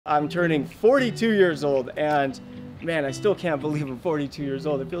I'm turning 42 years old, and man, I still can't believe I'm 42 years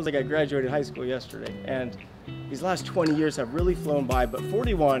old. It feels like I graduated high school yesterday, and these last 20 years have really flown by, but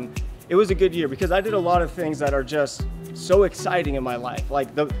 41, it was a good year because I did a lot of things that are just so exciting in my life.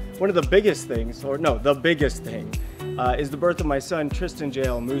 Like one of the biggest things, or no, the biggest thing, is the birth of my son, Tristan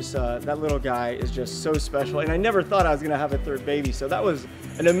Jael Musa. That little guy is just so special, and I never thought I was gonna have a third baby, so that was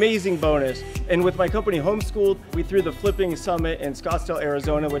an amazing bonus. And with my company Homeschooled, we threw the Flipping Summit in Scottsdale,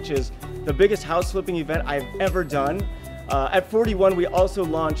 Arizona, which is the biggest house flipping event I've ever done. At 41, we also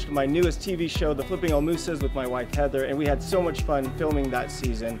launched my newest TV show, The Flipping El Musas, with my wife Heather, and we had so much fun filming that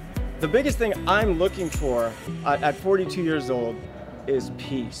season. The biggest thing I'm looking for at 42 years old is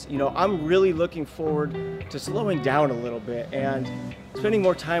peace. You know, I'm really looking forward to slowing down a little bit and spending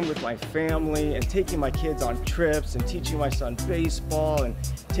more time with my family and taking my kids on trips and teaching my son baseball and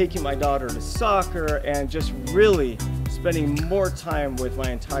taking my daughter to soccer and just really spending more time with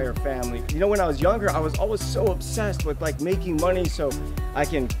my entire family. You know, when I was younger, I was always so obsessed with like making money so I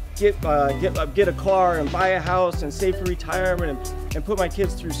can get a car and buy a house and save for retirement and put my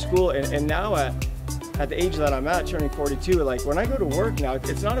kids through school. And now at the age that I'm at, turning 42, like when I go to work now,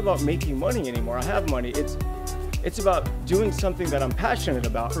 it's not about making money anymore. I have money. It's about doing something that I'm passionate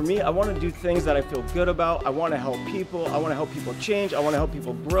about. For me, I want to do things that I feel good about. I want to help people. I want to help people change. I want to help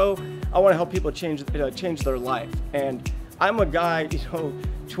people grow. I want to help people change their life. And I'm a guy, you know,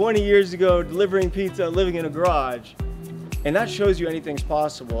 20 years ago, delivering pizza, living in a garage. And that shows you anything's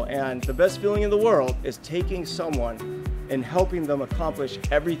possible. And the best feeling in the world is taking someone and helping them accomplish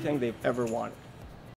everything they've ever wanted.